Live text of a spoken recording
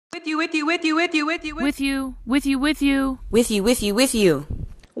With you, with you, with you, with you, with you, With you, with you, with you. With you, with you, with you.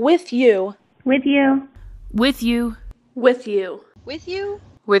 With you. With you. With you. With you. With you?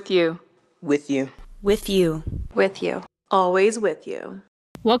 with you, With you. With you. with you. Always with you.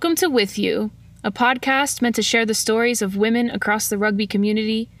 Welcome to With You, a podcast meant to share the stories of women across the rugby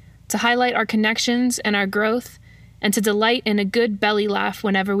community, to highlight our connections and our growth, and to delight in a good belly laugh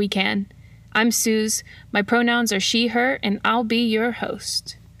whenever we can. I'm Suze, my pronouns are she, her, and I'll be your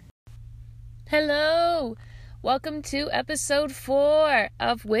host. Hello! Welcome to episode 4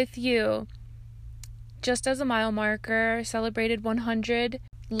 of With You. Just as a mile marker, celebrated 100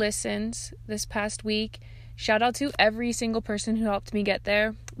 listens this past week. Shout out to every single person who helped me get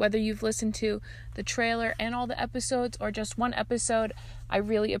there. Whether you've listened to the trailer and all the episodes or just one episode, I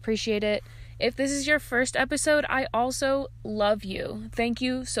really appreciate it. If this is your first episode, I also love you. Thank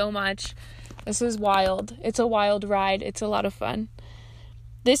you so much. This is wild. It's a wild ride. It's a lot of fun.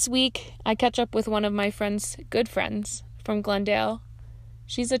 This week, I catch up with one of my friends, good friends, from Glendale.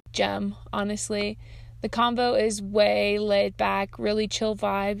 She's a gem, honestly. The convo is way laid back, really chill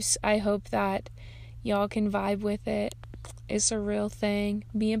vibes. I hope that y'all can vibe with it. It's a real thing.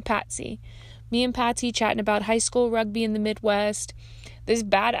 Me and Patsy chatting about high school rugby in the Midwest. This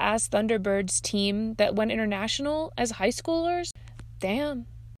badass Thunderbirds team that went international as high schoolers. Damn.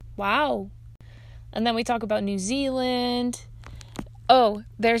 Wow. And then we talk about New Zealand. Oh,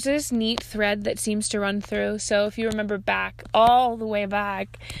 there's this neat thread that seems to run through. So if you remember back, all the way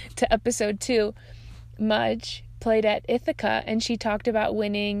back to episode 2, Mudge played at Ithaca and she talked about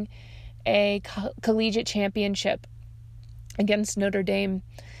winning a collegiate championship against Notre Dame.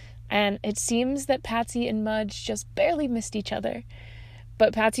 And it seems that Patsy and Mudge just barely missed each other.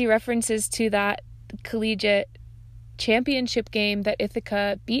 But Patsy references to that collegiate championship game that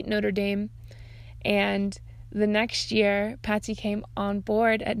Ithaca beat Notre Dame. And the next year, Patsy came on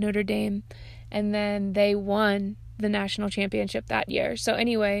board at Notre Dame, and then they won the national championship that year. So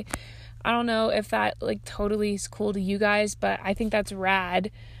anyway, I don't know if that totally is cool to you guys, but I think that's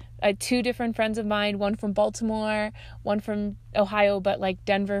rad. 2 different friends of mine, one from Baltimore, one from Ohio, but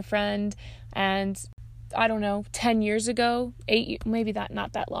Denver friend, and I don't know, 10 years ago, 8, maybe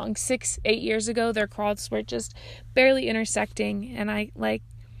not that long, 6, 8 years ago, their cross were just barely intersecting, and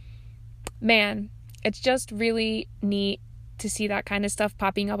man, it's just really neat to see that kind of stuff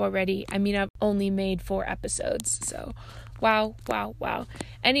popping up already. I mean, I've only made 4 episodes, so wow.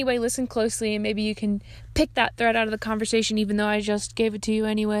 Anyway, listen closely and maybe you can pick that thread out of the conversation even though I just gave it to you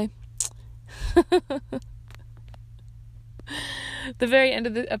anyway. The very end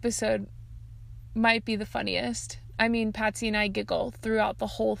of the episode might be the funniest. I mean, Patsy and I giggle throughout the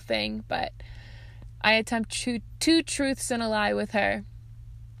whole thing, but I attempt 2 truths and a lie with her.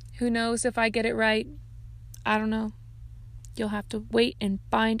 Who knows if I get it right? I don't know. You'll have to wait and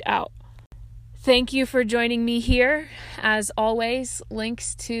find out. Thank you for joining me here. As always,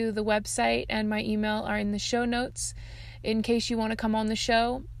 links to the website and my email are in the show notes in case you want to come on the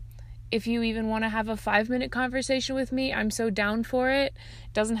show. If you even want to have a 5-minute conversation with me, I'm so down for it.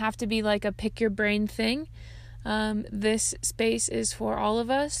 It doesn't have to be like a pick your brain thing. This space is for all of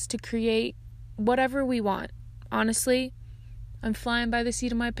us to create whatever we want. Honestly, I'm flying by the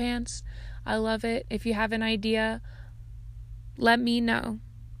seat of my pants. I love it. If you have an idea, let me know.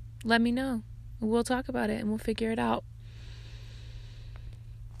 We'll talk about it and we'll figure it out.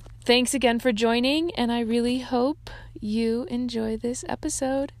 Thanks again for joining, and I really hope you enjoy this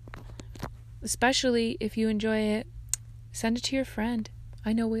episode. Especially if you enjoy it, send it to your friend.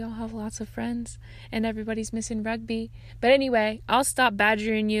 I know we all have lots of friends and everybody's missing rugby. But anyway, I'll stop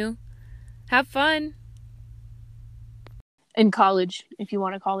badgering you. Have fun. In college, if you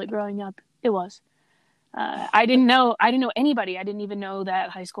want to call it growing up, it was. I didn't know anybody. I didn't even know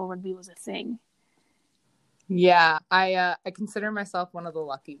that high school rugby was a thing. Yeah, I consider myself one of the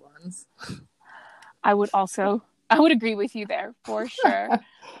lucky ones. I would agree with you there for sure.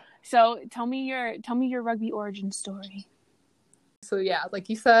 So tell me your rugby origin story. So yeah, like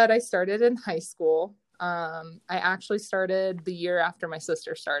you said, I started in high school. I actually started the year after my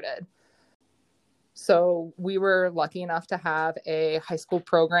sister started. So we were lucky enough to have a high school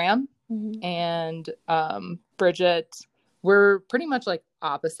program. Mm-hmm. And Bridget, we're pretty much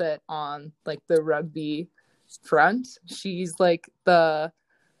opposite on the rugby front. She's the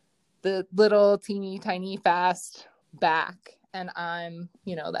little teeny tiny fast back, and I'm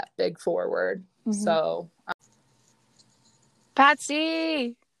that big forward. Mm-hmm. So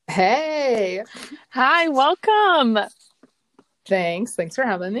Patsy, hey, hi, welcome. Thanks for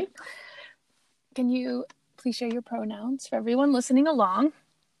having me. Can you please share your pronouns for everyone listening along?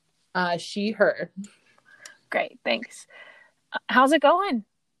 She, her. Great, thanks. How's it going?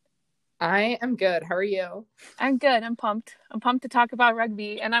 I am good. How are you? I'm good. I'm pumped. I'm pumped to talk about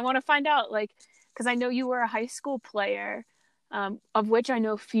rugby. And I want to find out, like, because I know you were a high school player, of which I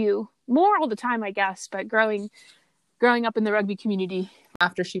know few, more all the time, I guess, but growing up in the rugby community.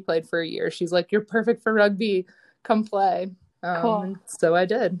 After she played for a year, she's like, "You're perfect for rugby. Come play." Cool. And so I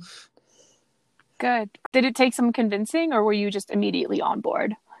did. Good. Did it take some convincing, or were you just immediately on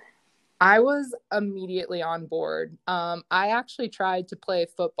board? I was immediately on board. I actually tried to play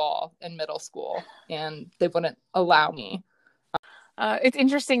football in middle school, and they wouldn't allow me. It's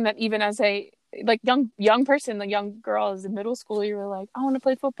interesting that even as a young person, the young girl as in middle school, you were like, I want to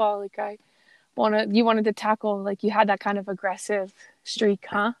play football. Like you wanted to tackle, like you had that kind of aggressive streak,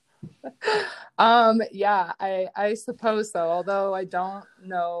 huh? Yeah, I suppose so. Although I don't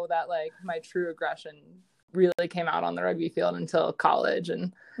know that like my true aggression really came out on the rugby field until college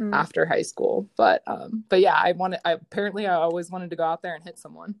and after high school. But yeah, I always wanted to go out there and hit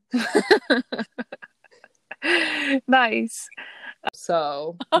someone. Nice.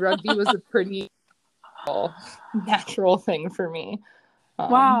 So rugby was a pretty natural thing for me.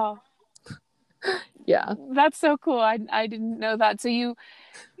 Wow. Yeah. That's so cool. I didn't know that. So you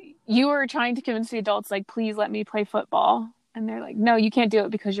were trying to convince the adults, like, please let me play football. And they're like, no, you can't do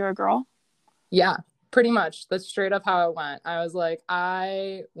it because you're a girl. Yeah, pretty much. That's straight up how it went. I was like,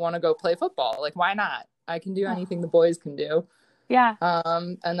 I want to go play football. Like, why not? I can do anything the boys can do. Yeah.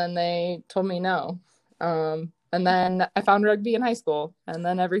 And then they told me no. And then I found rugby in high school, and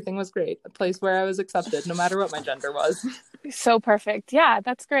then everything was great. A place where I was accepted, no matter what my gender was. So perfect. Yeah,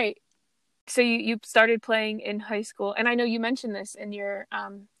 that's great. So you started playing in high school, and I know you mentioned this in your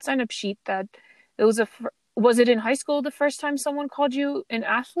sign-up sheet that it was was it in high school the first time someone called you an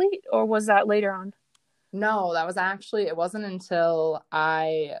athlete, or was that later on? No, it wasn't until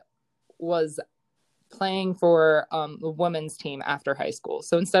I was playing for the women's team after high school.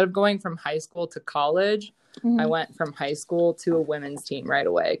 So instead of going from high school to college, I went from high school to a women's team right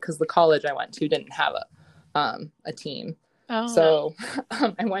away because the college I went to didn't have a team. Oh. So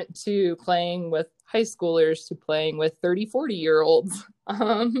I went to playing with high schoolers to playing with 30, 40-year-olds.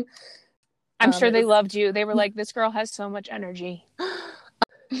 I'm sure they loved you. They were like, this girl has so much energy.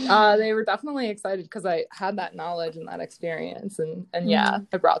 They were definitely excited because I had that knowledge and that experience. And yeah,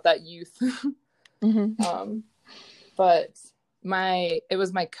 I brought that youth. But it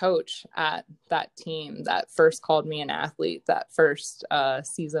was my coach at that team that first called me an athlete that first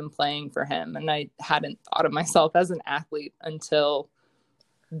season playing for him, and I hadn't thought of myself as an athlete until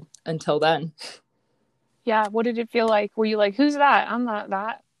then. Yeah, what did it feel like? Were you like, who's that? I'm not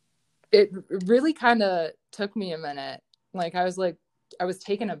that. It really kind of took me a minute. Like I was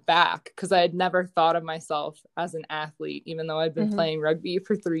taken aback because I had never thought of myself as an athlete, even though I'd been playing rugby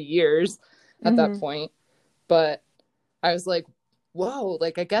for 3 years at that point. But I was like, whoa,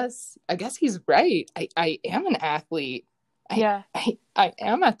 like, I guess he's right. I am an athlete. I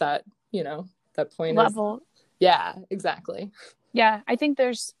am at that, that point. Level. Yeah, exactly. Yeah, I think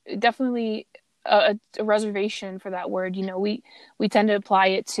there's definitely a reservation for that word. We tend to apply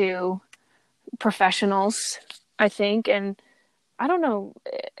it to professionals, I think. And I don't know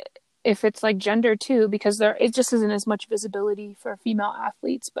if it's like gender too, because it just isn't as much visibility for female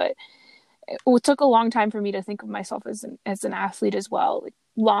athletes, but it took a long time for me to think of myself as an athlete as well,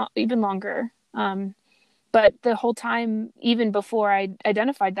 even longer. But the whole time, even before I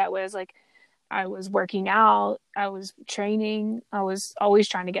identified that way, I was working out, I was training, I was always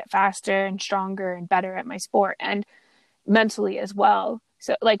trying to get faster and stronger and better at my sport, and mentally as well.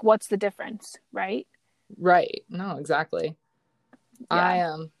 So like, what's the difference, right? Right. No, exactly.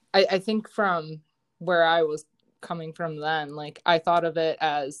 Yeah. I think from where I was coming from then, like I thought of it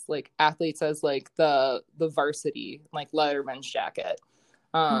as like athletes as like the varsity, like letterman's jacket.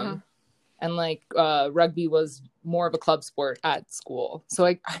 And like rugby was more of a club sport at school.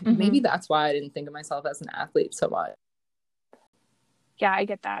 So maybe that's why I didn't think of myself as an athlete so much. Yeah, I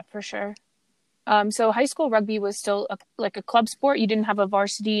get that for sure. So high school rugby was still like a club sport. You didn't have a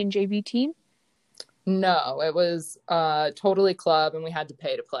varsity and JV team? No, it was totally club, and we had to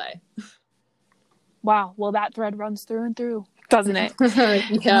pay to play. Wow. Well, that thread runs through and through, doesn't it?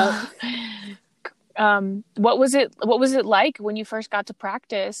 Yeah. What was it like when you first got to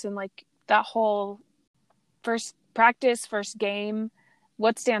practice, and like that whole first practice, first game?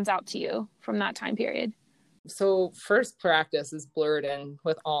 What stands out to you from that time period? So first practice is blurred in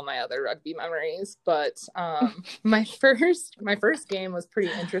with all my other rugby memories, but my first game was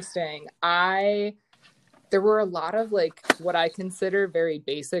pretty interesting. There were a lot of like what I consider very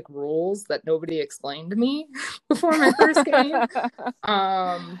basic rules that nobody explained to me before my first game.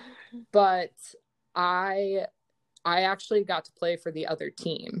 But I I actually got to play for the other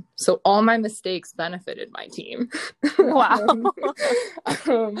team. So all my mistakes benefited my team. Wow.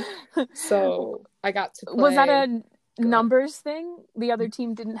 So I got to play. Was that a numbers thing? The other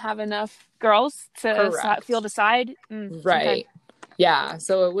team didn't have enough girls to field a side? Right. Okay. Yeah.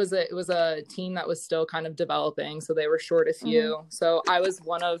 So it was a team that was still kind of developing. So they were short a few. Mm-hmm. So I was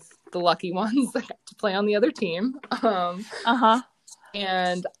one of the lucky ones that got to play on the other team.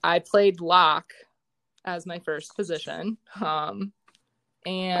 And I played lock as my first position. And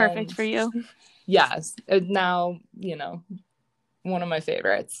perfect for you. Yes. Now, one of my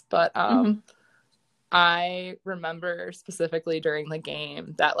favorites. But I remember specifically during the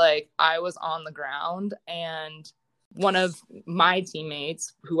game that I was on the ground and one of my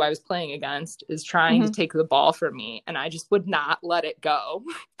teammates who I was playing against is trying to take the ball from me, and I just would not let it go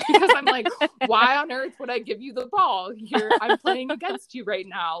because I'm like, why on earth would I give you the ball? I'm playing against you right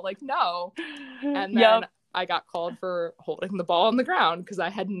now. No. And then I got called for holding the ball on the ground because I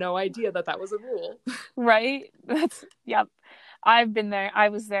had no idea that was a rule. Right. I've been there. I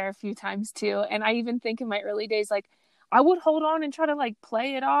was there a few times too. And I even think in my early days, I would hold on and try to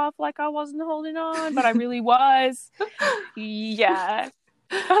play it off like I wasn't holding on, but I really was. Yeah.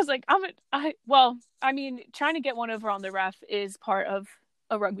 I was like, trying to get one over on the ref is part of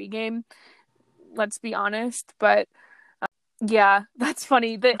a rugby game. Let's be honest. But yeah, that's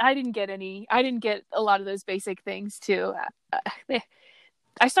funny that I didn't get a lot of those basic things too.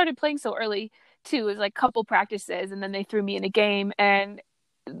 I started playing so early too. It was couple practices and then they threw me in a game, and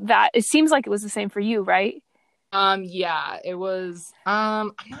that it seems like it was the same for you, right? Yeah, it was.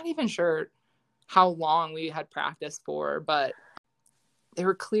 I'm not even sure how long we had practice for, but there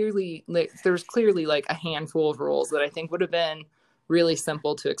was clearly a handful of rules that I think would have been really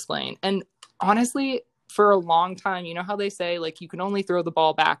simple to explain. And honestly, for a long time, you know how they say you can only throw the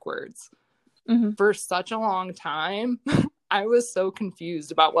ball backwards. Mm-hmm. For such a long time, I was so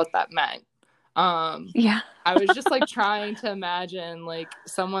confused about what that meant. I was just trying to imagine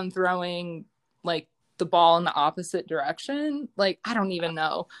someone throwing the ball in the opposite direction. I don't even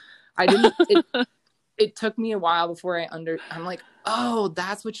know. It took me a while before I'm like, oh,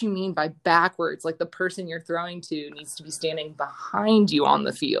 that's what you mean by backwards. The person you're throwing to needs to be standing behind you on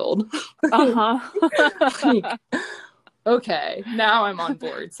the field. Okay, now I'm on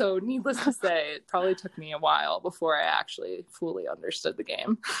board. So needless to say, it probably took me a while before I actually fully understood the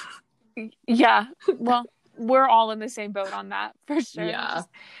game. Yeah. Well, we're all in the same boat on that for sure. Yeah.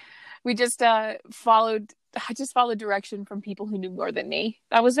 We just followed direction from people who knew more than me.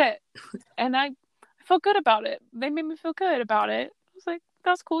 That was it. And I felt good about it. They made me feel good about it. I was like,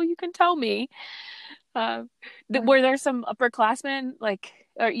 that's cool. You can tell me. Were there some upperclassmen,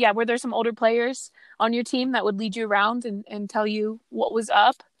 were there some older players on your team that would lead you around and tell you what was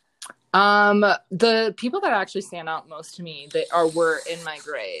up? The people that actually stand out most to me, were in my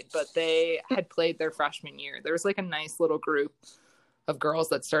grade, but they had played their freshman year. There was a nice little group of girls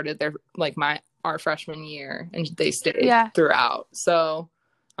that started their our freshman year, and they stayed throughout. So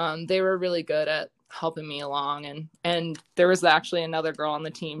they were really good at helping me along, and there was actually another girl on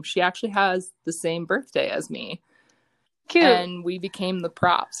the team. She actually has the same birthday as me. Cute. And we became the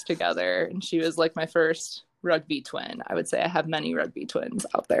props together, and she was my first rugby twin. I would say I have many rugby twins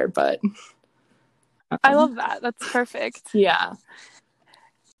out there, but I love that. That's perfect. Yeah.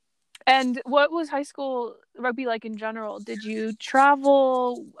 And what was high school rugby like in general? Did you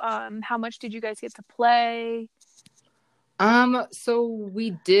travel? How much did you guys get to play? So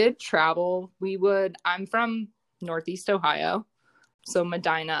we did travel. I'm from Northeast Ohio. So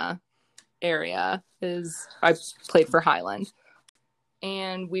Medina area I played for Highland.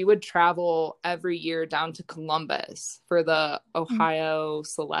 And we would travel every year down to Columbus for the Ohio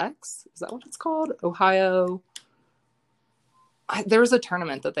Selects. Is that what it's called? Ohio. There was a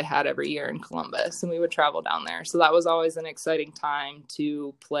tournament that they had every year in Columbus, and we would travel down there. So that was always an exciting time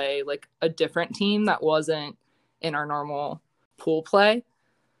to play a different team that wasn't in our normal pool play.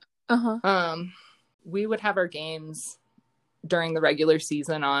 We would have our games during the regular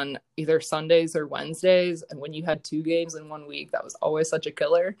season on either Sundays or Wednesdays. And when you had 2 games in 1 week, that was always such a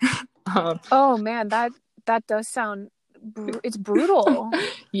killer. Oh man, that does sound, it's brutal.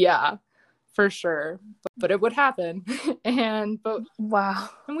 Yeah, for sure. But it would happen. Wow.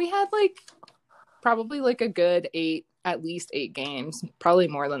 And we had probably a good at least 8 games, probably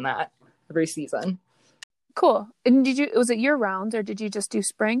more than that every season. Cool. And was it year round, or did you just do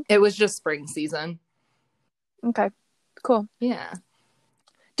spring? It was just spring season. Okay. Cool. Yeah.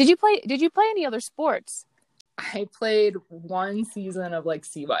 Did you play any other sports? I played 1 season of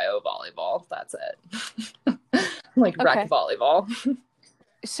CYO volleyball. That's it. Rec volleyball.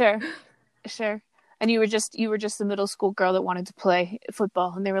 Sure. and you were just the middle school girl that wanted to play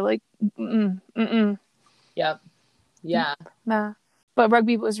football, and they were like, Yep. Yeah. nah. But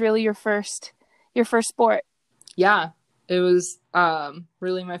rugby was really your first sport. Yeah. It was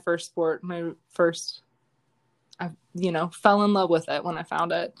really my first sport. I fell in love with it when I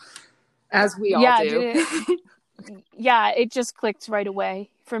found it, as we all do. Yeah, it just clicked right away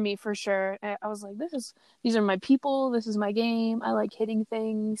for me, for sure. I was like, these are my people. This is my game. I like hitting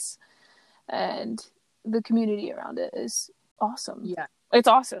things, and the community around it is awesome. Yeah, it's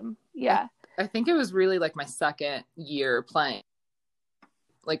awesome. Yeah, I think it was really like my second year playing,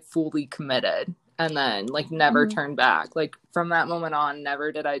 like fully committed, and then like never turned back. Like from that moment on,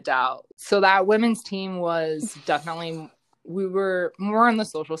 never did I doubt. So that women's team was definitely, we were more on the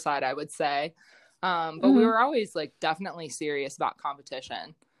social side, I would say. But we were always like definitely serious about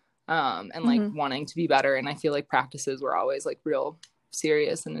competition, and like wanting to be better. And I feel like practices were always like real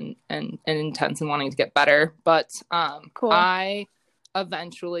serious and intense and wanting to get better. But cool. I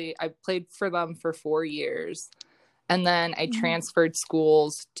played for them for 4 years, and then I transferred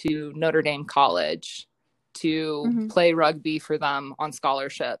schools to Notre Dame College to play rugby for them on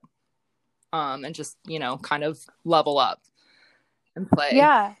scholarship, and just kind of level up and play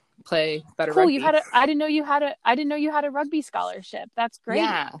better cool. rugby. I didn't know you had a rugby scholarship. That's great.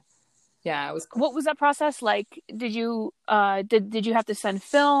 Yeah, it was cool. What was that process like? Did you did you have to send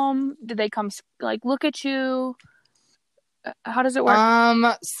film? Did they come like look at you? How does it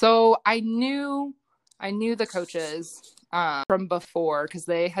work? So I knew the coaches from before, because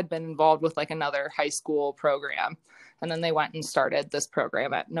they had been involved with like another high school program, and then they went and started this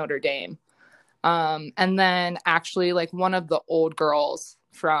program at Notre Dame. And then actually like one of the old girls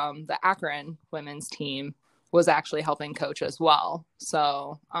from the Akron women's team was actually helping coach as well.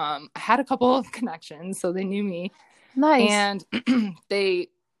 So I had a couple of connections, so they knew me. Nice. And they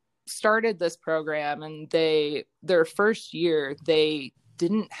started this program, and their first year, they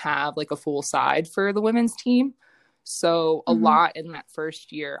didn't have like a full side for the women's team. So a lot in that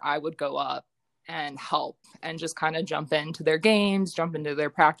first year, I would go up and help and just kind of jump into their games, jump into their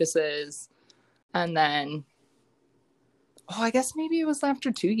practices. And then, I guess maybe it was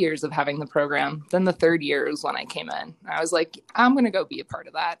after 2 years of having the program. Then the third year is when I came in. I was like, I'm going to go be a part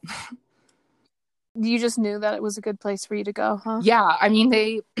of that. You just knew that it was a good place for you to go, huh? Yeah. I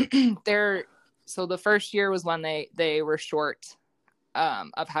mean, so the first year was when they were short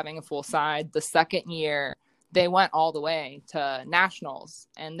of having a full side. The second year, they went all the way to nationals,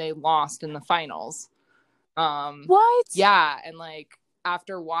 and they lost in the finals. What? Yeah. And like,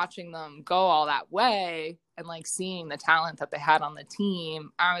 after watching them go all that way and like seeing the talent that they had on the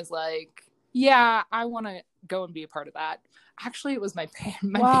team, I was like, yeah, I want to go and be a part of that. Actually, it was my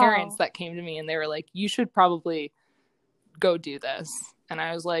parents that came to me, and they were like, you should probably go do this. And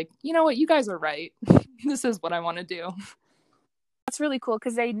I was like, you know what? You guys are right. This is what I want to do. That's really cool,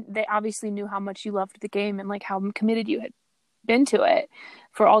 because they obviously knew how much you loved the game and like how committed you had been to it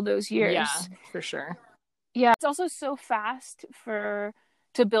for all those years. Yeah, for sure. Yeah, it's also so fast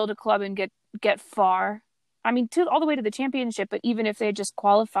to build a club and get far. I mean, all the way to the championship. But even if they just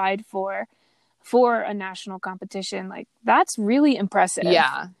qualified for a national competition, like that's really impressive.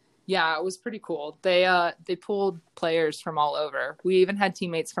 Yeah, it was pretty cool. They pulled players from all over. We even had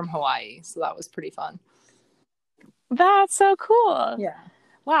teammates from Hawaii, so that was pretty fun. That's so cool. Yeah.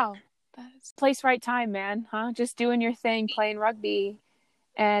 Wow. That's place, right time, man. Huh? Just doing your thing, playing rugby,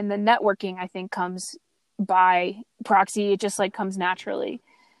 and the networking, I think, comes by proxy. It just like comes naturally.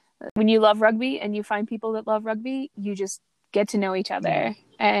 When you love rugby and you find people that love rugby, you just get to know each other,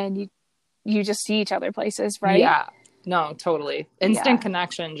 and you just see each other places, right? Yeah. No, totally. Instant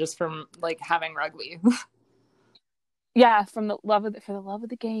connection just from like having rugby. Yeah, for the love of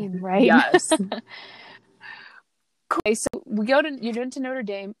the game, right? Yes. Cool. Okay, so you're into Notre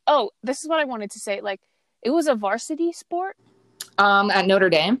Dame. Oh, this is what I wanted to say. Like, it was a varsity sport? At Notre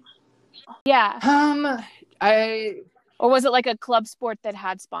Dame? Yeah. Or was it like a club sport that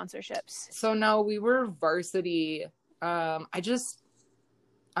had sponsorships? So no, we were varsity. I'm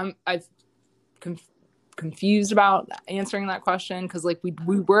confused about answering that question, because like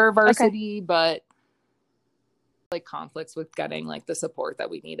we were varsity, but like conflicts with getting like the support that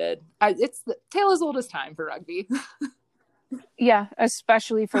we needed. It's the tale as old as time for rugby. Yeah,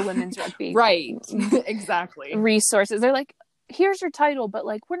 especially for women's rugby. Right. Exactly. Resources. They're like, here's your title, but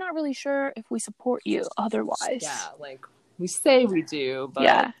like we're not really sure if we support you otherwise. Yeah, like we say we do, but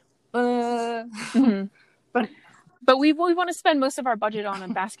yeah. But we want to spend most of our budget on a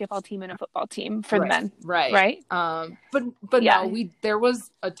basketball team and a football team for the men. Right. Right. But yeah. No, there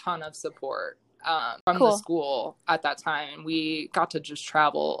was a ton of support. from the Cool. school at that time. And we got to just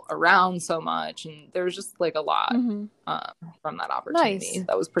travel around so much. And there was just like a lot Mhm. from that opportunity. Nice.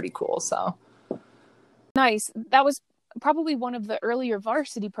 That was pretty cool. So Nice. That was probably one of the earlier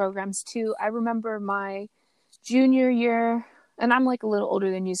varsity programs too. I remember my junior year, and I'm like a little older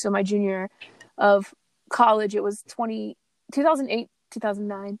than you, so my junior year of college, it was 2008,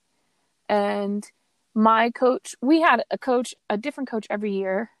 2009. And my coach, we had a different coach every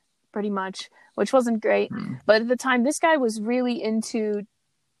year, pretty much, which wasn't great. But at the time, this guy was really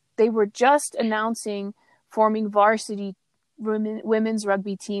they were just announcing forming varsity women's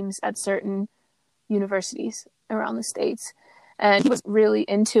rugby teams at certain universities around the States. And he was really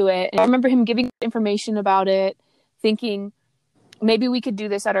into it. And I remember him giving information about it, thinking maybe we could do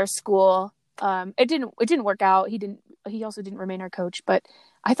this at our school. It didn't work out. He also didn't remain our coach, but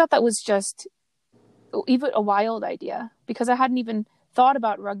I thought that was just even a wild idea because I hadn't even thought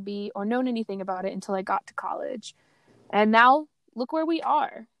about rugby or known anything about it until I got to college. And now look where we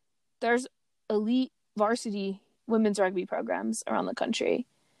are. There's elite varsity women's rugby programs around the country.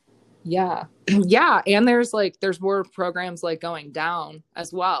 yeah. Yeah. And there's more programs like going down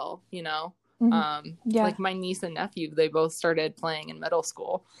as well, you know? Yeah. Like my niece and nephew, they both started playing in middle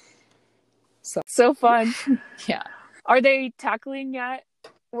school. So fun. Yeah. Are they tackling yet?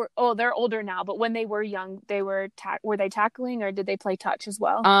 They're older now, but when they were young, were they tackling or did they play touch as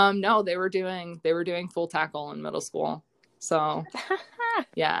well? No, they were doing full tackle in middle school. So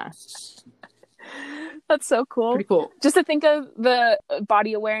yeah. That's so cool. Pretty cool. Just to think of the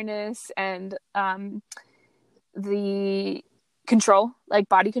body awareness and the control, like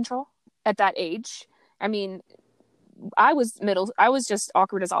body control at that age. I mean, I was just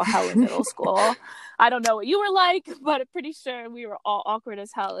awkward as all hell in middle school. I don't know what you were like, but I'm pretty sure we were all awkward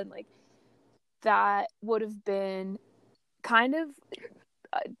as hell. And like that would have been kind of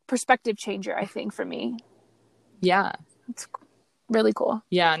a perspective changer, I think, for me. Yeah. It's really cool.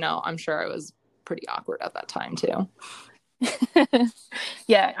 Yeah, no, I'm sure I was pretty awkward at that time too.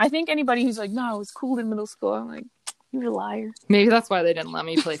 Yeah, I think anybody who's like, no, I was cool in middle school, I'm like, you're a liar. Maybe that's why they didn't let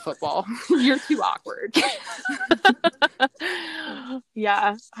me play football. You're too awkward.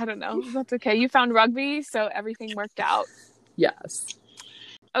 Yeah, I don't know. That's okay. You found rugby, so everything worked out. Yes.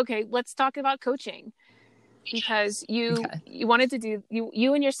 Okay, let's talk about coaching. Because you wanted to do,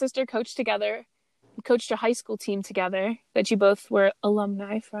 you and your sister coached together. You coached your high school team together that you both were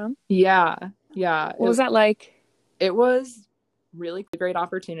alumni from. Yeah. Yeah. What was that like? It was really a great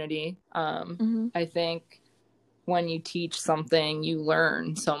opportunity. Mm-hmm. I think when you teach something, you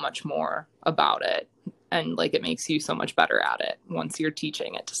learn so much more about it. And like it makes you so much better at it once you're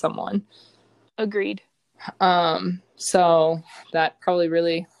teaching it to someone. Agreed. So that probably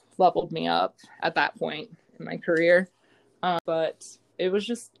really leveled me up at that point in my career. But it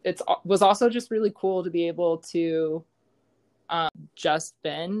was also just really cool to be able to just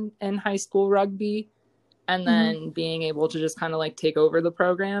been in high school rugby and then being able to just kind of like take over the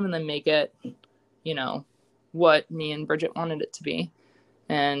program and then make it, you know, what me and Bridget wanted it to be.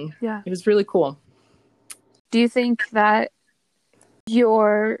 And it was really cool. Do you think that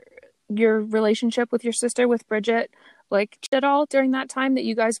your relationship with your sister, with Bridget, like at all during that time that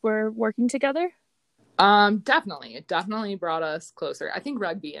you guys were working together? Definitely. It definitely brought us closer. I think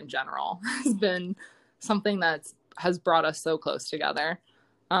rugby in general has been something has brought us so close together.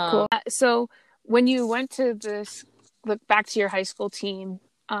 Cool. So when you went to back to your high school team,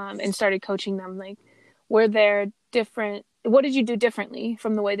 and started coaching them, like, what did you do differently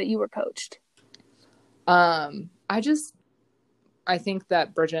from the way that you were coached? I think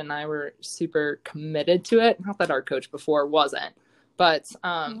that Bridget and I were super committed to it. Not that our coach before wasn't, but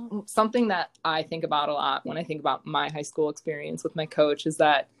something that I think about a lot when I think about my high school experience with my coach is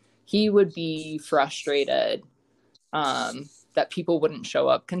that he would be frustrated that people wouldn't show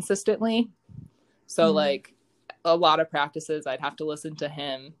up consistently. So like a lot of practices, I'd have to listen to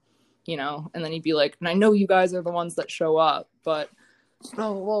him, you know, and then he'd be like, and I know you guys are the ones that show up, but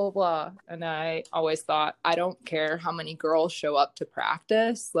blah, blah, blah. And I always thought, I don't care how many girls show up to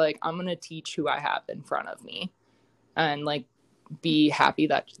practice. Like, I'm going to teach who I have in front of me and like be happy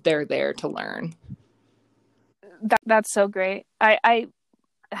that they're there to learn. That's so great. I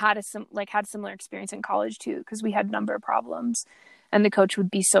had similar experience in college too, because we had number problems and the coach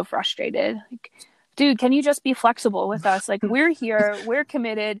would be so frustrated. Like, dude, can you just be flexible with us? Like, we're here, we're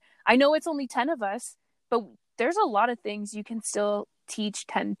committed. I know it's only 10 of us, but there's a lot of things you can still teach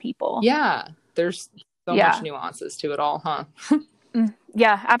 10 people. Yeah. There's so much nuances to it all, huh?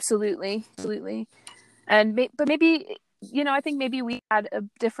 Yeah, absolutely. Absolutely. But maybe, you know, I think maybe we had a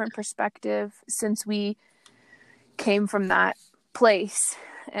different perspective since we came from that place.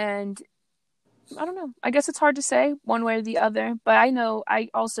 And I don't know. I guess it's hard to say one way or the other, but I know I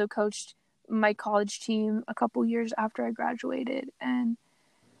also coached my college team a couple years after I graduated, and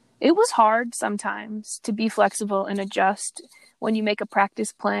it was hard sometimes to be flexible and adjust when you make a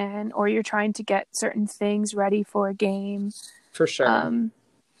practice plan or you're trying to get certain things ready for a game. For sure.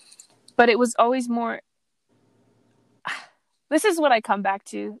 But it was always more, this is what I come back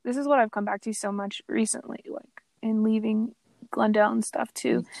to. This is what I've come back to so much recently, like in leaving Glendale and stuff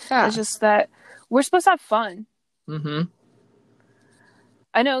too. Yeah. It's just that we're supposed to have fun. Mm-hmm.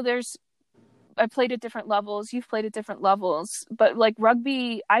 I know I played at different levels. You've played at different levels, but like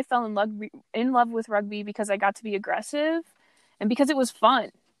rugby, I fell in love with rugby because I got to be aggressive and because it was fun.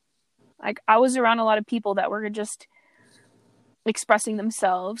 Like I was around a lot of people that were just expressing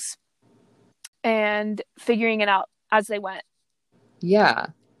themselves and figuring it out as they went. Yeah.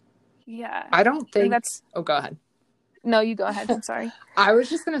 Yeah. I don't think that's. Oh, go ahead. No, you go ahead. I'm sorry. I was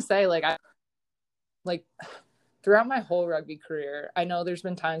just gonna say, like throughout my whole rugby career, I know there's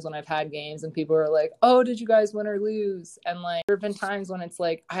been times when I've had games and people are like, "Oh, did you guys win or lose?" And like, there have been times when it's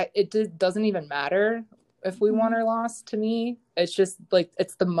like, doesn't even matter if we won or lost to me. It's just like,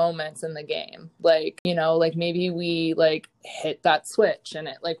 it's the moments in the game. Like, you know, like maybe we like hit that switch and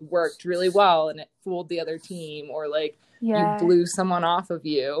it like worked really well and it fooled the other team, or like you blew someone off of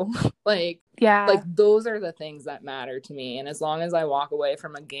you. Like those are the things that matter to me. And as long as I walk away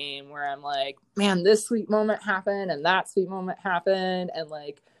from a game where I'm like, man, this sweet moment happened and that sweet moment happened, and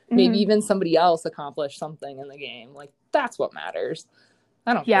like maybe even somebody else accomplished something in the game, like that's what matters.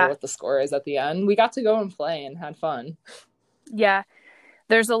 I don't care what the score is at the end. We got to go and play and had fun. Yeah.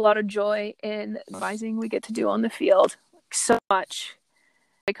 There's a lot of joy in advising we get to do on the field. So much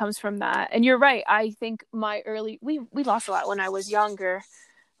it comes from that. And you're right. I think we lost a lot when I was younger,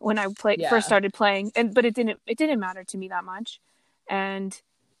 when I first started playing, but it didn't matter to me that much. And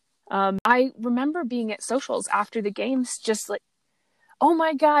I remember being at socials after the games, just like, oh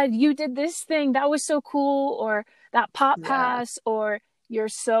my God, you did this thing. That was so cool. Or that pop pass, or you're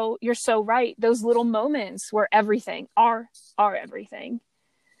so right. Those little moments were everything, are everything.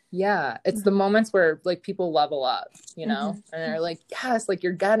 Yeah. It's the moments where like people level up, you know, and they're like, yes, like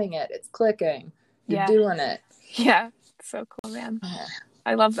you're getting it. It's clicking. You're doing it. Yeah. So cool, man.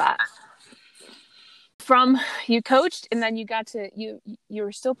 I love that. From you coached, and then you got to, you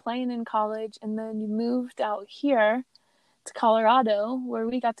were still playing in college, and then you moved out here to Colorado, where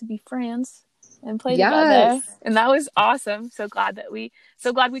we got to be friends and play together. And that was awesome. So glad we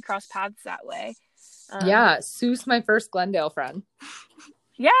crossed paths that way. Sue's my first Glendale friend.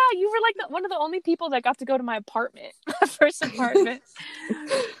 Yeah, you were like one of the only people that got to go to my apartment, first apartment.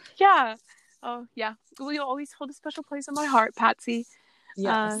 Yeah. Oh, yeah. We always hold a special place in my heart, Patsy.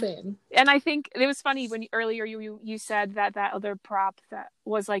 Yeah, same. And I think it was funny when earlier you said that other prop that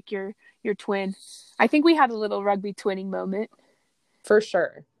was like your twin. I think we had a little rugby twinning moment. For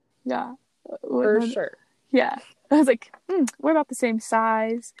sure. Yeah. For sure. Yeah. I was like, we're about the same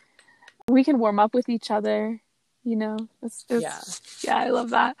size. We can warm up with each other. You know, I love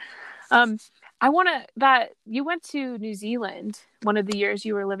that. That you went to New Zealand one of the years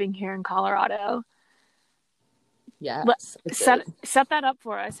you were living here in Colorado. Yes. Set that up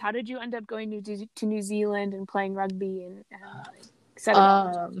for us. How did you end up going to New Zealand and playing rugby and set it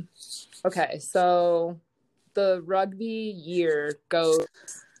up? Okay, so the rugby year goes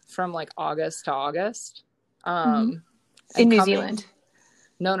from like August to August. In New Zealand?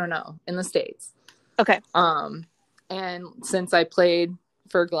 No, in the States. Okay. And since I played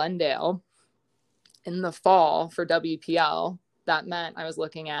for Glendale in the fall for WPL, that meant I was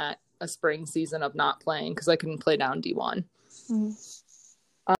looking at a spring season of not playing because I couldn't play down D1. And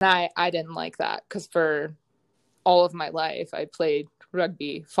I didn't like that because for all of my life I played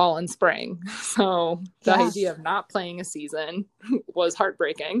rugby fall and spring. So the idea of not playing a season was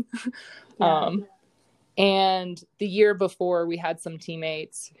heartbreaking. And the year before, we had some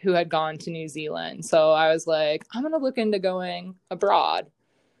teammates who had gone to New Zealand. So I was like, I'm going to look into going abroad.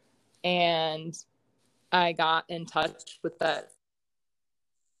 And I got in touch with that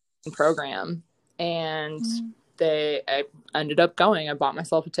program. And I ended up going. I bought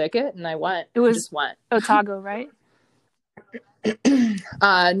myself a ticket and I went. Just went. Otago, right?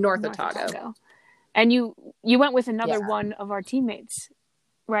 North Otago. And you went with another one of our teammates,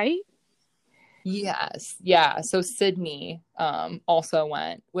 right? Yes. Yeah. So Sydney also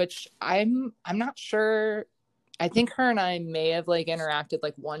went, which I'm not sure. I think her and I may have like interacted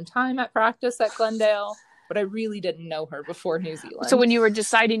like one time at practice at Glendale, but I really didn't know her before New Zealand. So when you were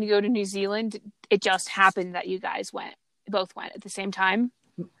deciding to go to New Zealand, it just happened that you guys both went at the same time?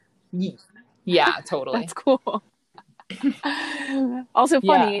 Yeah, totally. That's cool. Also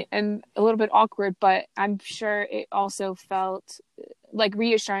funny Yeah. and a little bit awkward, but I'm sure it also felt like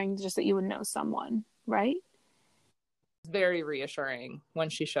reassuring just that you would know someone, right? Very reassuring when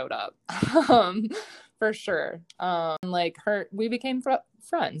she showed up. For sure. Like we became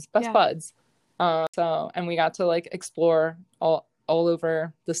friends, best buds. And we got to like explore all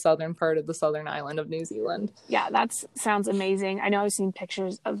over the southern part of the southern island of New Zealand. Yeah, that sounds amazing. I know I've seen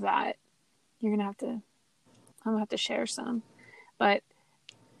pictures of that. I'm gonna have to share some. But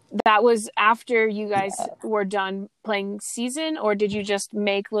that was after you guys were done playing season, or did you just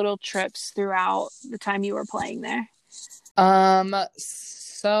make little trips throughout the time you were playing there?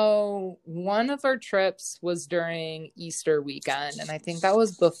 So one of our trips was during Easter weekend, and I think that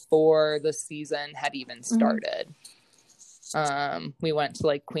was before the season had even started. We went to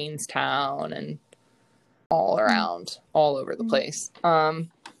like Queenstown and all around, all over the place.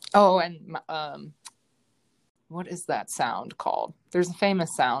 What is that sound called? There's a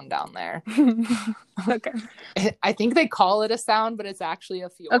famous sound down there. Okay. I think they call it a sound, but it's actually a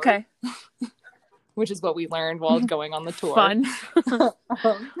fjord. Okay. Which is what we learned while going on the tour. Fun.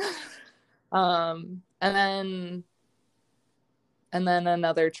 And then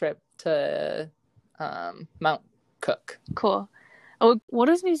another trip to Mount Cook. Cool. Oh, what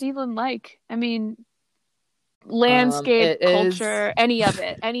is New Zealand like? I mean, landscape, culture, any of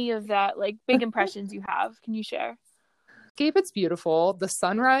that, like big impressions you have. Can you share? It's beautiful. The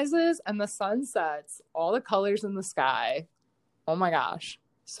sunrises and the sunsets, all the colors in the sky. Oh my gosh.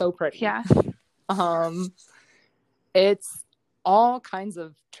 So pretty. Yeah. It's all kinds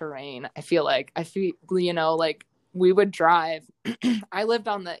of terrain. I feel, like we would drive. I lived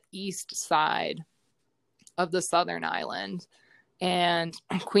on the east side of the southern island, and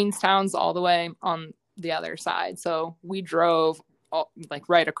Queenstown's all the way on the other side. So we drove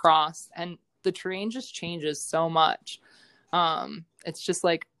right across, and the terrain just changes so much. It's just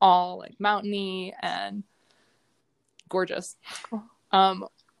like all like mountainy and gorgeous. Cool.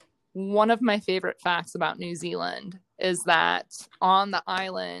 One of my favorite facts about New Zealand is that on the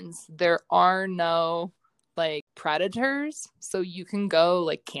islands, there are no like predators. So you can go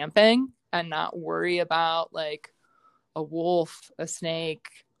like camping and not worry about like a wolf, a snake,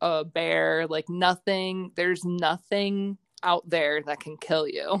 a bear, like nothing. There's nothing out there that can kill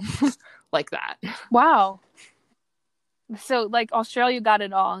you like that. Wow. So like Australia got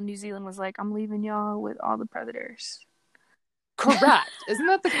it all. New Zealand was like, I'm leaving y'all with all the predators. Correct. Isn't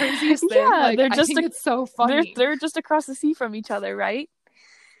that the craziest thing? Yeah, like, I think it's so funny. They're just across the sea from each other, right?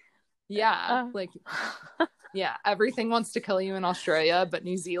 Yeah. Yeah, everything wants to kill you in Australia, but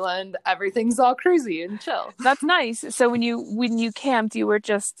New Zealand, everything's all crazy and chill. That's nice. So when you camped, you were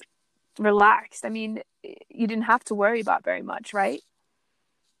just relaxed. I mean, you didn't have to worry about very much, right?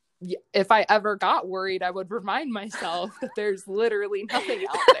 If I ever got worried, I would remind myself that there's literally nothing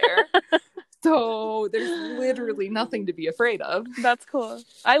out there. So there's literally nothing to be afraid of. That's cool.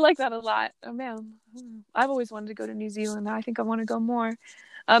 I like that a lot. Oh man, I've always wanted to go to New Zealand. I think I want to go more.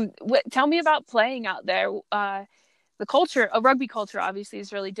 Tell me about playing out there. The culture, a rugby culture, obviously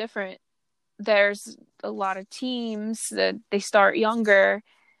is really different. There's a lot of teams that they start younger.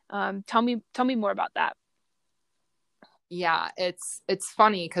 Tell me more about that. Yeah, it's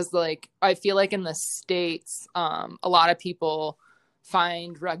funny because like I feel like in the States, a lot of people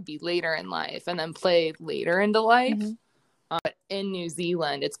find rugby later in life and then play later into life. Mm-hmm. But in New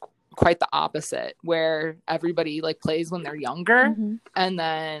Zealand, it's quite the opposite, where everybody like plays when they're younger, mm-hmm. and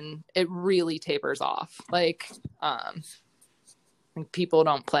then it really tapers off. Like people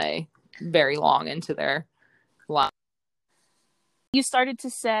don't play very long into their life. You started to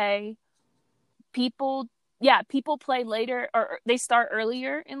say people play later, or they start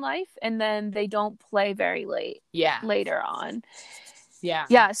earlier in life and then they don't play very late. Yeah. Later on. Yeah.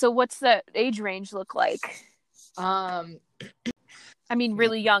 Yeah. So what's the age range look like? I mean,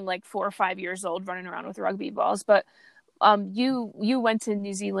 really young, like 4 or 5 years old, running around with rugby balls. But you went to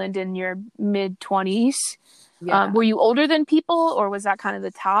New Zealand in your mid-20s. Yeah. Were you older than people, or was that kind of the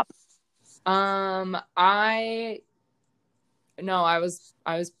top? I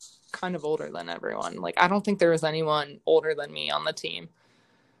was kind of older than everyone. Like, I don't think there was anyone older than me on the team.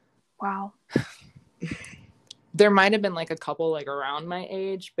 Wow. There might have been like a couple like around my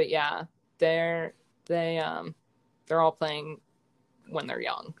age, but yeah, they're all playing when they're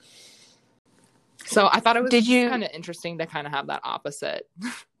young. So I thought it was kind of interesting to kind of have that opposite,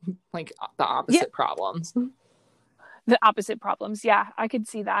 like the opposite problems. The opposite problems. Yeah, I could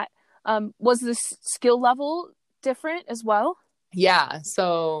see that. Was the skill level different as well? Yeah.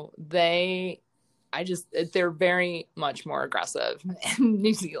 So they're very much more aggressive in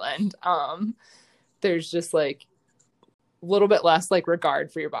New Zealand. There's just like little bit less like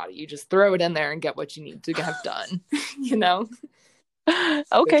regard for your body. You just throw it in there and get what you need to have done, you know?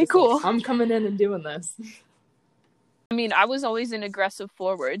 Okay, cool. Like, I'm coming in and doing this. I mean, I was always an aggressive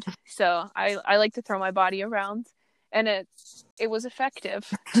forward, so I like to throw my body around, and it was effective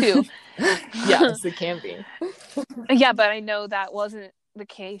too. Yes, it can be. Yeah, but I know that wasn't the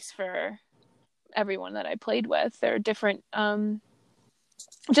case for everyone that I played with. They're different,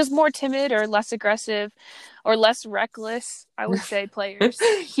 just more timid or less aggressive or less reckless, I would say, players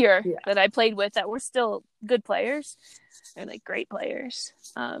here that I played with that were still good players. They're like great players.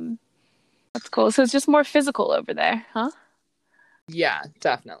 That's cool. So it's just more physical over there, huh? Yeah,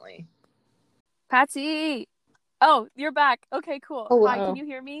 definitely. Patsy! Oh, you're back. Okay, cool. Hello. Hi, can you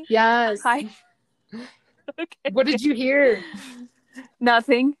hear me? Yes. Hi. Okay. What did you hear?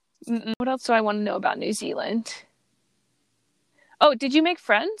 Nothing. What else do I want to know about New Zealand? Oh, did you make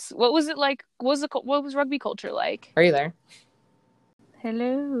friends? What was it like? What was rugby culture like? Are you there?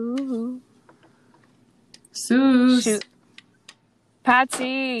 Hello. Suze. Shoot.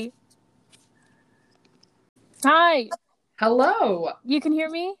 Patsy. Hi. Hello. You can hear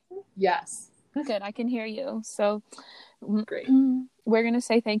me? Yes. Good, I can hear you. So Great. we're going to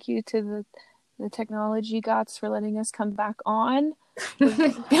say thank you to the technology gods for letting us come back on.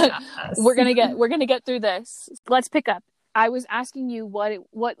 Yes. We're going to get through this. Let's pick up. I was asking you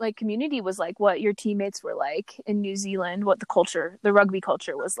what like community was like, what your teammates were like in New Zealand, what the rugby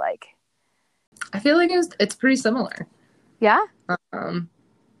culture was like. I feel like it's pretty similar. Yeah?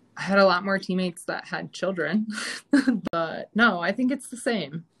 I had a lot more teammates that had children, but no, I think it's the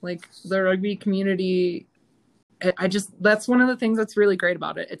same. Like the rugby community, that's one of the things that's really great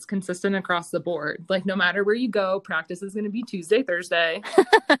about it. It's consistent across the board. Like no matter where you go, practice is going to be Tuesday, Thursday.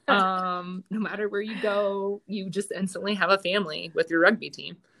 No matter where you go, you just instantly have a family with your rugby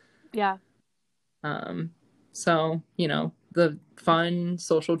team. Yeah. So, you know, the fun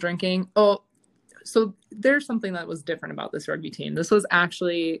social drinking. Oh, so there's something that was different about this rugby team. This was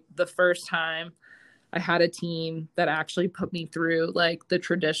actually the first time I had a team that actually put me through like the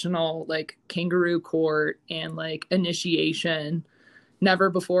traditional like kangaroo court and like initiation. Never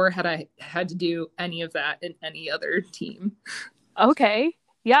before had I had to do any of that in any other team. Okay.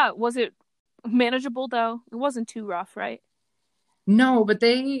 Yeah. Was it manageable though? It wasn't too rough, right? No, but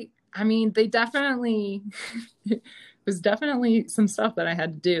they definitely, it was definitely some stuff that I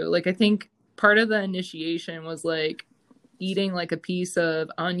had to do. Like, I think part of the initiation was like eating like a piece of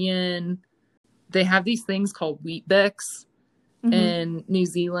onion. They have these things called Weet Bix in New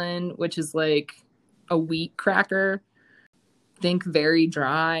Zealand, which is like a wheat cracker. Think very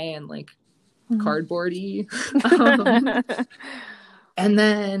dry and like cardboardy. And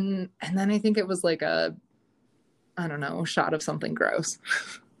then I think it was like a shot of something gross.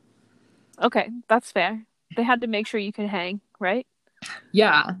 Okay, that's fair. They had to make sure you could hang, right?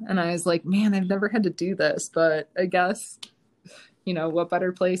 Yeah. And I was like, man, I've never had to do this, but I guess, you know, what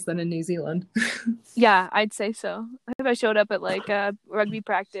better place than in New Zealand? Yeah, I'd say so. If I showed up at like a rugby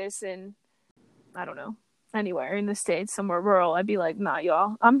practice in, I don't know, anywhere in the States, somewhere rural, I'd be like, nah,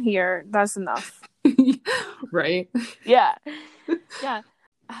 y'all, I'm here. That's enough. Right? Yeah. Yeah.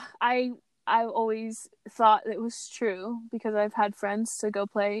 I always thought it was true because I've had friends to go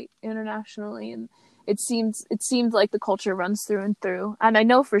play internationally, and it seemed like the culture runs through and through. And I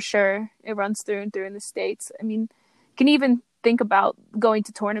know for sure it runs through and through in the States. I mean, you can even think about going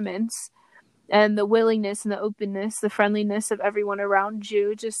to tournaments and the willingness and the openness, the friendliness of everyone around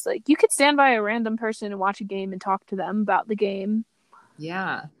you. Just like you could stand by a random person and watch a game and talk to them about the game.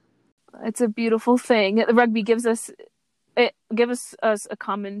 Yeah. It's a beautiful thing. The rugby gives us a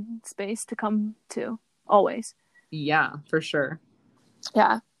common space to come to always. Yeah, for sure.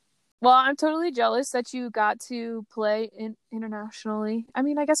 Yeah. Well, I'm totally jealous that you got to play internationally. I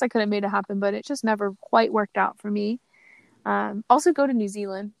mean, I guess I could have made it happen, but it just never quite worked out for me. Also go to New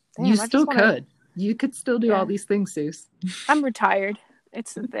Zealand. Damn, You still could. You could still do all these things, Seuss. I'm retired.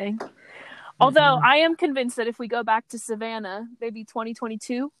 It's the thing. Although I am convinced that if we go back to Savannah, maybe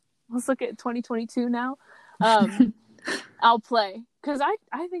 2022, let's look at 2022 now, I'll play. Because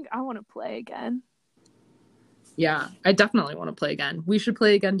I think I want to play again. Yeah, I definitely want to play again. We should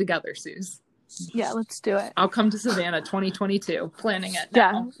play again together, Seuss. Yeah, let's do it. I'll come to Savannah 2022. Planning it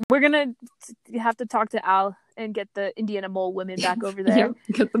now. Yeah, we're going to have to talk to Al and get the Indiana Mole women back over there. Yeah,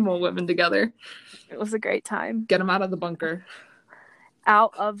 get the Mole women together. It was a great time. Get them out of the bunker.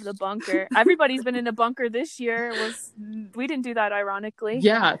 Out of the bunker. Everybody's been in a bunker this year. We didn't do that ironically.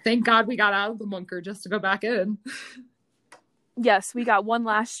 Yeah, thank God we got out of the bunker just to go back in. Yes, we got one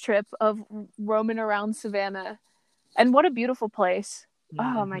last trip of roaming around Savannah. And what a beautiful place.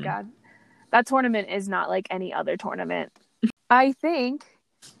 Oh my God. That tournament is not like any other tournament. I think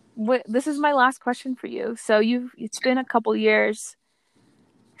this is my last question for you. So it's been a couple years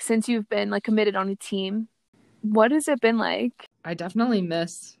since you've been like committed on a team. What has it been like? I definitely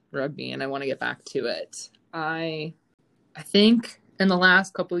miss rugby and I want to get back to it. I think in the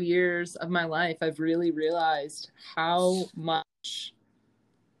last couple of years of my life, I've really realized how much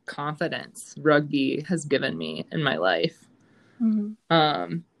confidence rugby has given me in my life.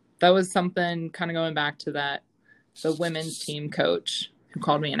 Mm-hmm. That was something kind of going back to the women's team coach who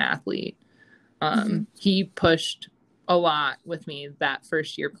called me an athlete. He pushed a lot with me that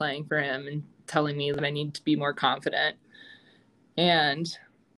first year playing for him and telling me that I need to be more confident. And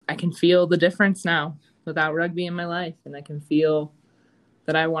I can feel the difference now without rugby in my life. And I can feel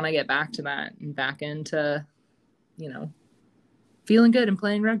that I want to get back to that and back into, feeling good and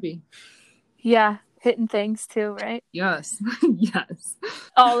playing rugby. Yeah. Hitting things too, right? Yes. Yes.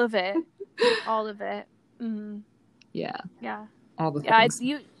 All of it. All of it. Mm-hmm. Yeah. Yeah. All the things.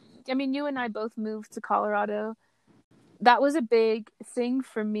 You and I both moved to Colorado. That was a big thing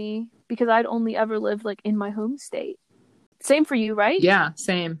for me because I'd only ever lived like in my home state. Same for you, right? Yeah,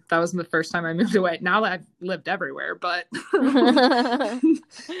 same. That was the first time I moved away. Now that I've lived everywhere, but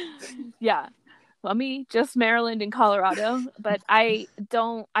yeah. Well, me, just Maryland and Colorado. But I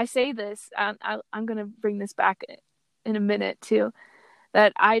say this, I'm going to bring this back in a minute too,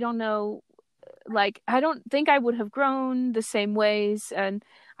 that I don't know, like, I don't think I would have grown the same ways. And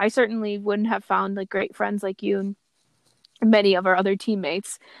I certainly wouldn't have found like great friends like you and many of our other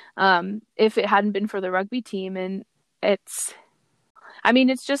teammates if it hadn't been for the rugby team. And it's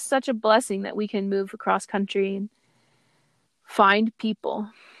just such a blessing that we can move across country and find people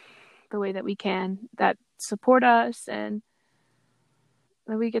the way that we can that support us and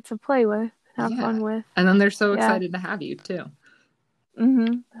that we get to play with, have fun with. And then they're so excited to have you too. Mm-hmm.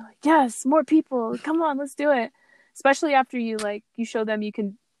 They're like, yes, more people. Come on, let's do it. Especially after you show them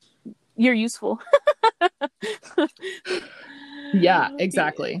you're useful. Yeah,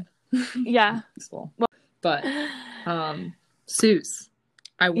 exactly. Yeah. Useful. But Seuss,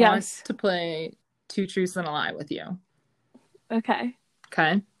 I want to play Two Truths and a Lie with you. Okay.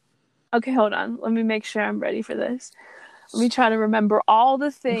 Okay, hold on. Let me make sure I'm ready for this. Let me try to remember all the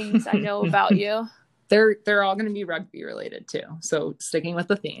things I know about you. They're all going to be rugby related too. So sticking with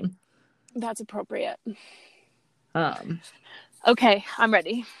the theme. That's appropriate. Okay, I'm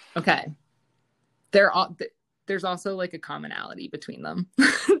ready. Okay. There's also like a commonality between them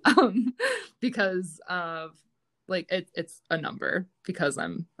because of it's a number because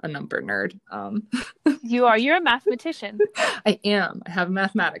I'm a number nerd. You're a mathematician. I am. I have a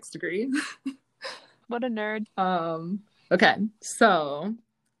mathematics degree. What a nerd. Okay. So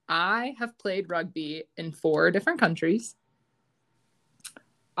I have played rugby in 4 different countries.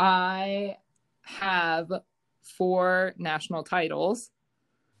 I have 4 national titles.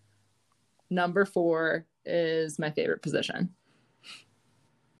 Number 4 is my favorite position.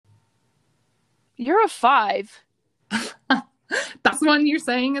 You're a 5. That's the one you're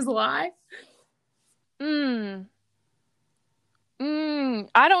saying is a lie?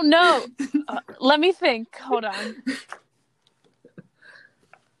 I don't know. Let me think. Hold on.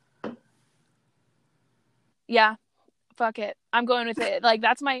 Yeah. Fuck it. I'm going with it. Like,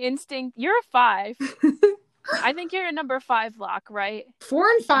 that's my instinct. You're a 5. I think you're a number 5 lock, right? 4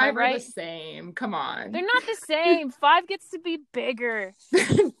 and 5 are the same. Come on. They're not the same. 5 gets to be bigger.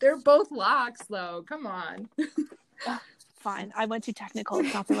 They're both locks, though. Come on. Fine. I went too technical.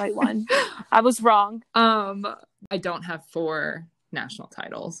 It's not the right one. I was wrong. I don't have 4 national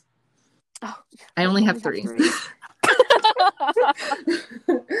titles. Oh, I only have 3.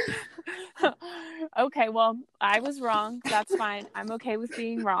 Okay, well, I was wrong. That's fine. I'm okay with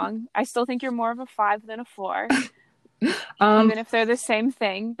being wrong. I still think you're more of a 5 than a 4. Even if they're the same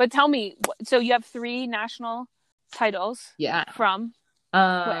thing. But tell me, so you have 3 national titles? Yeah. From?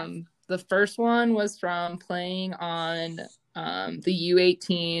 Where? The first one was from playing on the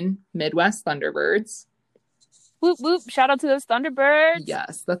U18 Midwest Thunderbirds. Whoop, whoop. Shout out to those Thunderbirds.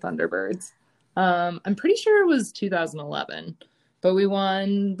 Yes, the Thunderbirds. I'm pretty sure it was 2011, but we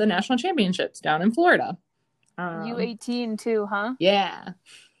won the national championships down in Florida. U18 too, huh? Yeah.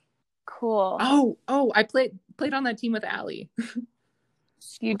 Cool. Oh, I played on that team with Allie.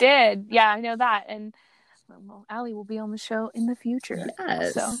 You did. Yeah, I know that. And well, Allie will be on the show in the future.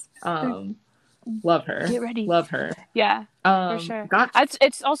 Yes. So love her. Get ready. Love her. Yeah, for sure.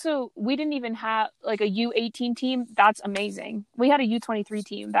 It's also, we didn't even have like a U18 team. That's amazing. We had a U23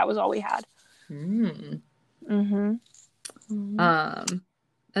 team. That was all we had. And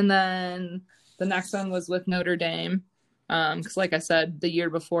then the next one was with Notre Dame. Because like I said, the year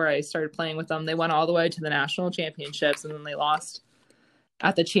before I started playing with them, they went all the way to the national championships, and then they lost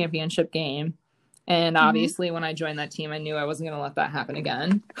at the championship game. And obviously when I joined that team, I knew I wasn't going to let that happen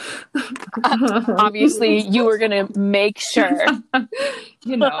again. Obviously you were going to make sure.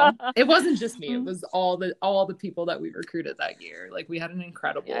 You know, it wasn't just me. It was all the people that we recruited that year. Like, we had an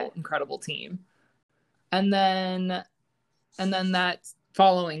incredible team. And then that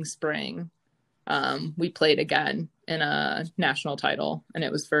following spring, we played again in a national title, and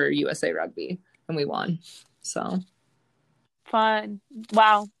it was for USA Rugby, and we won. So fun.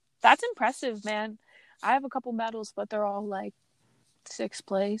 Wow. That's impressive, man. I have a couple medals, but they're all like 6th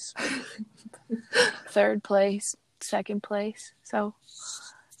place, 3rd place, 2nd place. So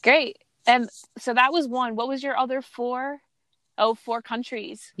great. And so that was one. What was your other 4? Oh, 4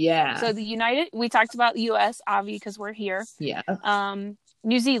 countries. Yeah. So we talked about the US, obviously, because we're here. Yeah.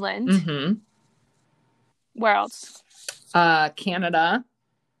 New Zealand. Mm-hmm. Where else? Canada.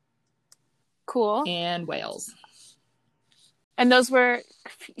 Cool. And Wales. And those were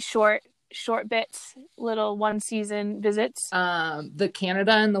short bits, little 1-season visits. The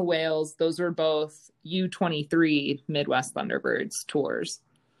Canada and the Wales, those were both U23 Midwest Thunderbirds tours.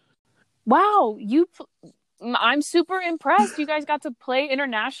 Wow, I'm super impressed. You guys got to play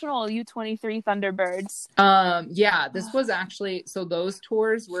international U23 Thunderbirds. Yeah, this was actually, so those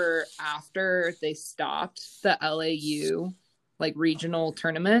tours were after they stopped the LAU like regional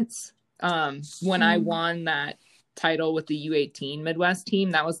tournaments. When I won that title with the U18 Midwest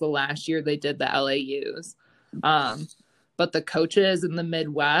team, that was the last year they did the LAUs. But the coaches in the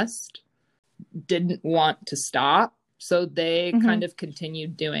Midwest didn't want to stop, so they kind of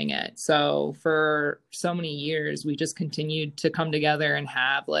continued doing it. So for so many years, we just continued to come together and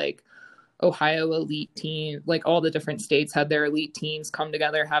have like Ohio elite team, like all the different states had their elite teams come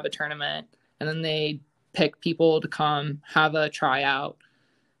together, have a tournament, and then they pick people to come have a tryout.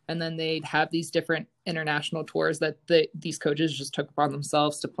 And then they'd have these different international tours that these coaches just took upon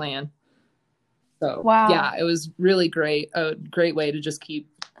themselves to plan. So, wow. Yeah, it was really great. A great way to just keep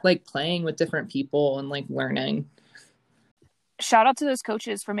like playing with different people and like learning. Shout out to those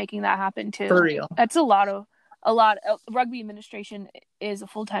coaches for making that happen too. For real. That's a lot of rugby administration is a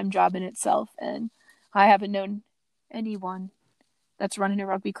full-time job in itself. And I haven't known anyone that's running a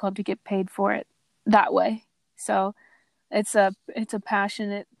rugby club to get paid for it that way. So it's a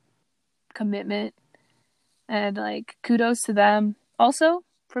passionate commitment, and like kudos to them also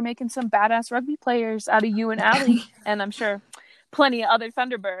for making some badass rugby players out of you and Allie, and I'm sure plenty of other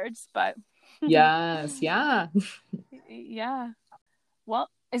Thunderbirds. But yes, yeah. Well,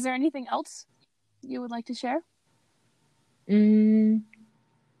 is there anything else you would like to share? I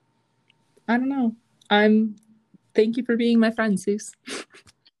don't know. Thank you for being my friend, Seuss.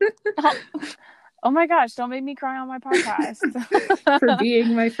 Oh my gosh, don't make me cry on my podcast. For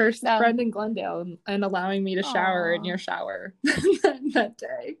being my first friend in Glendale and allowing me to shower in your shower that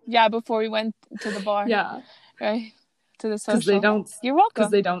day. Yeah, before we went to the bar. Yeah. Right? To the social. You're welcome. Because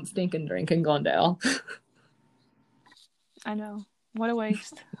they don't stink and drink in Glendale. I know. What a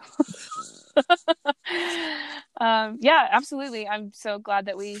waste. Yeah, absolutely. I'm so glad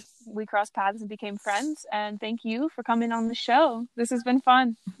that we crossed paths and became friends. And thank you for coming on the show. This has been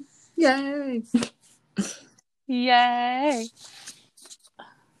fun. Yay. Yay.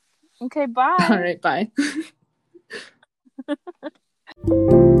 Okay, bye. All right, bye.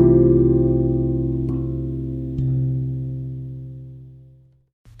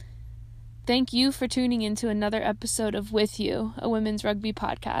 Thank you for tuning into another episode of With You, a women's rugby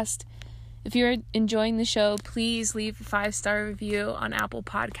podcast. If you're enjoying the show, please leave a 5-star review on Apple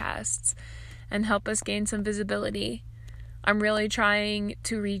Podcasts and help us gain some visibility. I'm really trying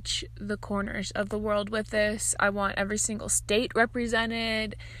to reach the corners of the world with this. I want every single state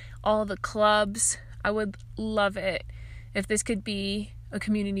represented, all the clubs. I would love it if this could be a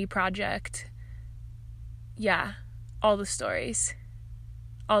community project. Yeah, all the stories,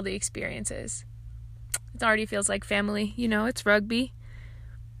 all the experiences. It already feels like family, it's rugby.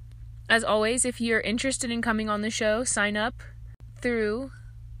 As always, if you're interested in coming on the show, sign up through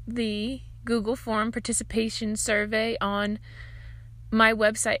the Google form participation survey on my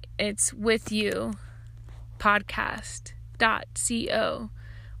website. It's withyoupodcast.co,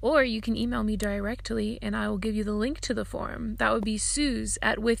 or you can email me directly and I will give you the link to the form. That would be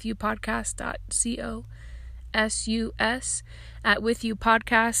Suze@withyoupodcast.co,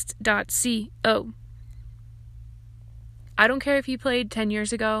 SUS@withyoupodcast.co. I don't care if you played 10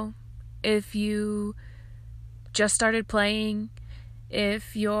 years ago, if you just started playing,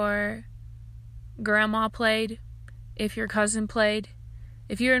 if your grandma played, if your cousin played.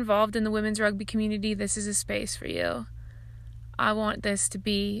 If you're involved in the women's rugby community, this is a space for you. I want this to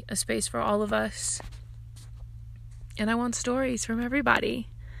be a space for all of us. And I want stories from everybody.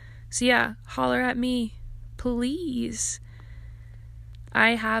 So yeah, holler at me, please.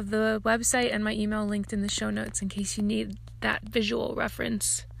 I have the website and my email linked in the show notes in case you need that visual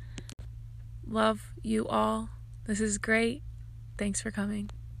reference. Love you all. This is great. Thanks for coming.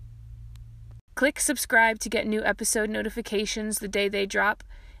 Click subscribe to get new episode notifications the day they drop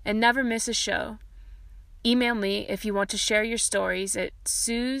and never miss a show. Email me if you want to share your stories at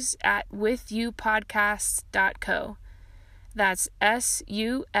sus@withyoupodcasts.co. That's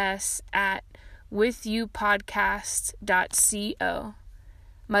sus@withyoupodcasts.co.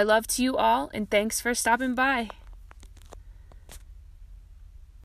 My love to you all, and thanks for stopping by.